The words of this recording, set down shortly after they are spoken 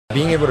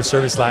Being able to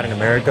service Latin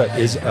America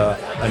is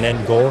an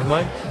end goal of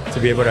mine, to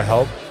be able to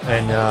help,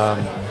 and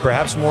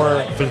perhaps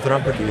more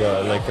philanthropy,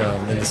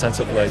 in the sense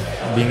of like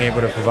being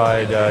able to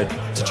provide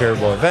to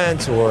charitable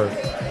events, or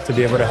to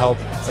be able to help,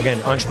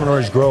 again,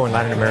 entrepreneurs grow in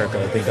Latin America.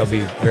 I think that'll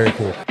be very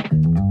cool.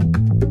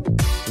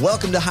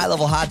 Welcome to High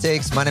Level Hot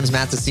Takes. My name is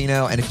Matt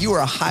Tassino, and if you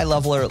are a high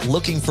leveler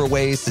looking for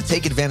ways to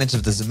take advantage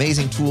of this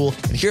amazing tool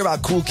and hear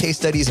about cool case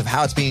studies of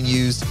how it's being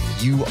used,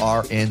 you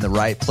are in the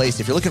right place.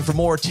 If you're looking for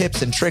more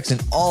tips and tricks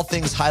and all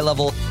things high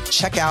level,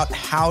 check out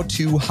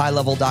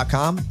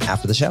howtohighlevel.com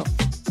after the show.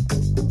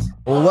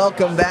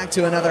 Welcome back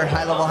to another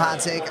High Level Hot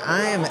Take.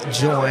 I am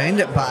joined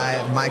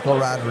by Michael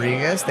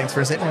Rodriguez. Thanks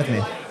for sitting with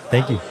me.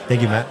 Thank you.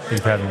 Thank you, Matt.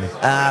 Thanks for having me.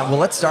 Well,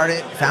 let's start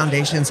it.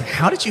 Foundations.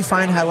 How did you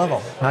find High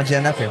Level? How'd you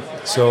end up here?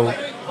 So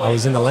I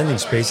was in the lending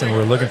space and we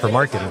were looking for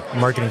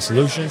marketing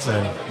solutions,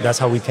 and that's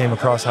how we came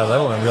across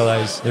HighLevel and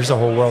realized there's a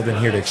whole world in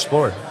here to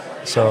explore.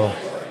 So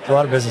there's a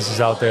lot of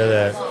businesses out there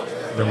that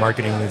their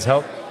marketing needs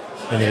help,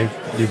 and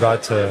they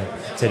got to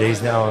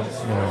today's now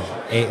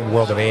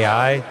world of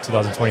AI,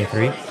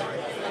 2023,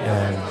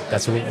 and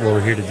that's what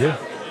we're here to do.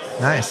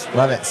 Nice.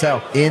 Love it. So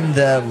in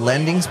the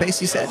lending space,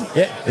 you said?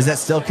 Yeah. Is that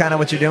still kind of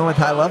what you're doing with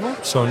High Level?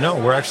 So no,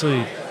 we're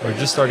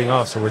just starting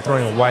off. So we're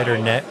throwing a wider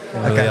net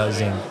and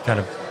realizing kind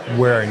of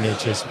where our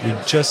niche is. We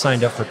just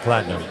signed up for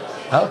Platinum.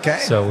 Okay.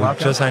 So we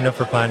just signed up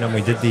for Platinum.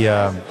 We did the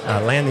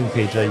landing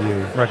page that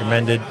you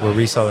recommended. We're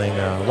reselling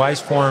Wise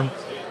Form.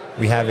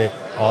 We have it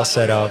all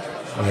set up.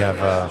 We have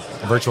a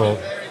virtual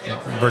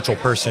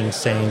person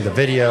saying the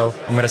video.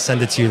 I'm going to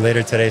send it to you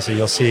later today, so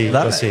you'll see.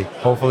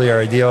 Hopefully our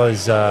ideal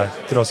is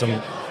throw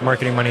some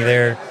marketing money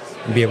there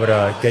and be able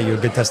to get you a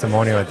good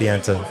testimonial at the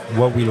end to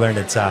what we learned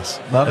at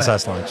SaaS.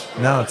 SaaS launch.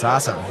 No, it's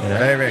awesome. Yeah.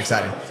 Very, very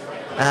exciting.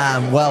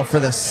 Well,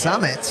 for the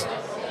summit,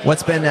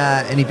 what's been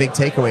any big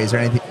takeaways or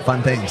any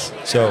fun things?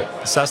 So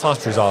SaaS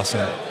launch was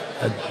awesome.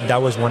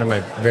 That was one of my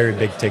very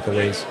big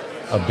takeaways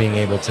of being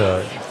able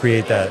to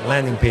create that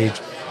landing page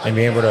and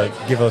being able to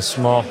give a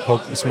small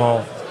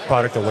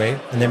product away,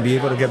 and then be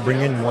able to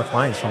bring in more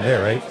clients from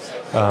there, right?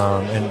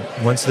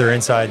 And once they're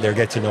inside, they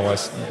get to know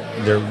us.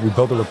 We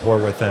build a rapport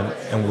with them,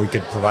 and we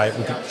could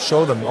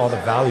show them all the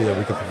value that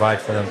we could provide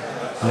for them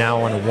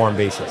now on a warm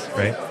basis,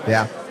 right?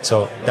 Yeah.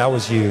 So that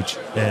was huge.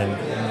 And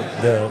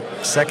the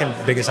second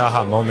biggest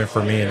aha moment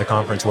for me in the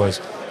conference was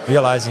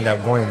realizing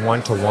that going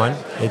one-to-one,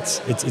 it's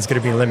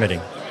going to be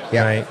limiting,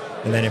 right?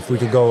 And then if we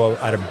could go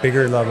at a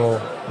bigger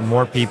level,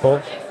 more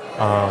people,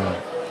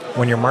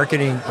 when you're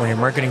marketing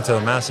to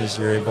the masses,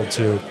 you're able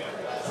to,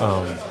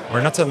 or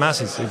not to the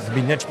masses, it could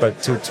be niche,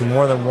 but to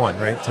more than one,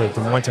 right? To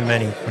one to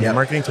many. When you're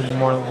marketing to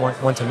more than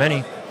one to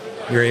many,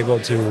 you're able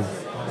to,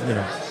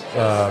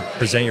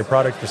 present your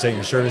product, present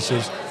your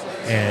services,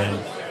 and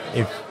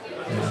if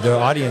the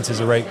audience is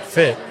the right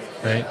fit,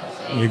 right,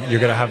 you're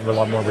going to have a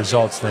lot more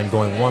results than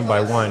going one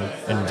by one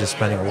and just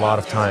spending a lot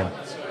of time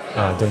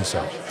doing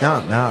so.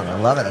 No, I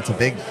love it. That's a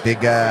big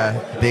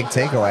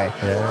takeaway.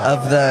 Yeah.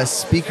 Of the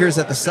speakers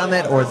at the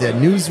summit or the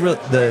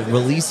the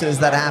releases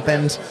that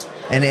happened,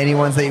 and any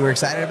ones that you were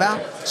excited about?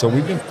 So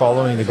we've been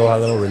following the Go High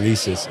Level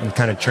releases and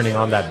kind of turning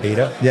on that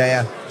beta.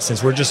 Yeah.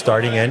 Since we're just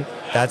starting in,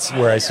 that's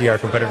where I see our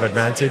competitive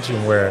advantage,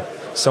 and where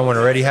someone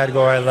already had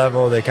Go High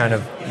Level, they're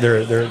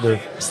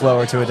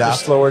slower to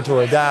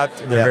adapt.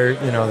 They're very,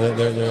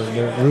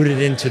 they're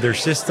rooted into their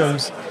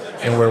systems,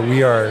 and where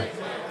we are.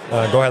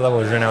 Go High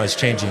Level right now is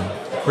changing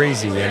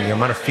crazy, and the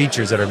amount of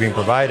features that are being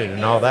provided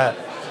and all that.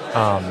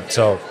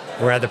 So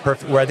we're at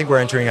I think we're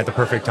entering at the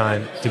perfect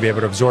time to be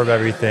able to absorb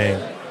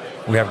everything.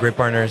 We have great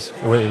partners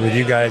with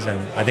you guys, and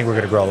I think we're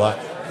going to grow a lot.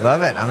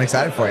 Love it. I'm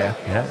excited for you.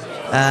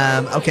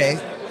 Yeah. Okay.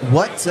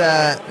 What?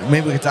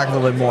 Maybe we could talk a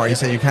little bit more. You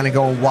said you're kind of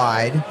going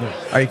wide.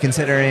 Yeah. Are you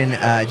considering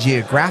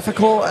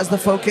geographical as the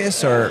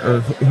focus,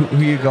 or who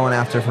are you going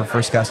after for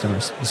first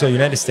customers? So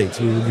United States.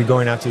 We would be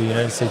going after the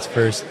United States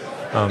first.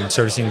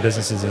 Servicing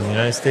businesses in the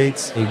United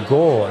States. A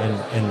goal, and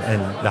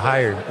the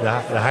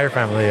higher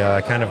family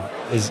kind of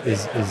is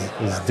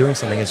doing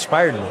something,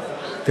 inspired me,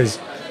 because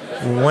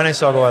when I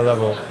saw Go High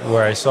Level,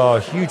 where I saw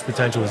huge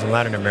potential was in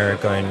Latin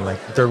America and like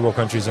third world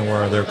countries, and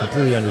where they're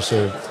completely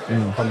underserved.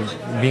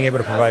 Being able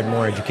to provide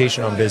more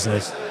education on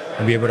business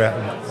and be able to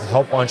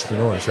help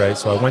entrepreneurs, right?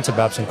 So I went to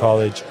Babson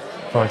College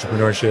for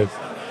entrepreneurship.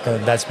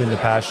 That's been the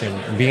passion.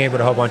 And being able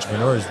to help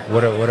entrepreneurs,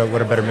 what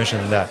a better mission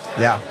than that?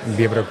 Yeah. And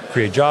be able to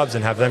create jobs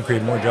and have them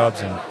create more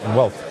jobs and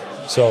wealth.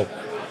 So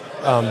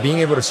being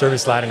able to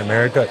service Latin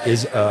America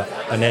is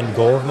an end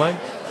goal of mine,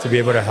 to be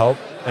able to help,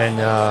 and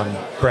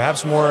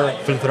perhaps more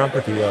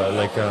philanthropy,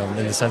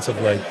 in the sense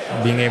of like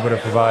being able to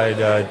provide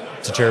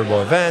to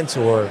charitable events,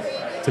 or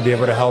to be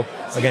able to help,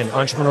 again,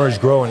 entrepreneurs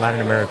grow in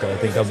Latin America. I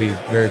think that'll be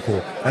very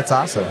cool. That's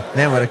awesome.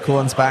 Man, what a cool,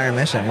 inspiring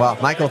mission. Well,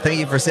 Michael, thank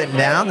you for sitting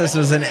down. This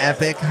was an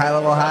epic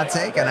high-level hot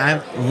take, and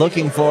I'm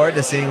looking forward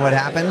to seeing what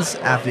happens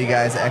after you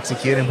guys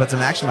execute and put some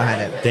action behind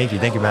it. Thank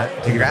you,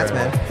 Matt. Congrats,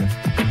 man.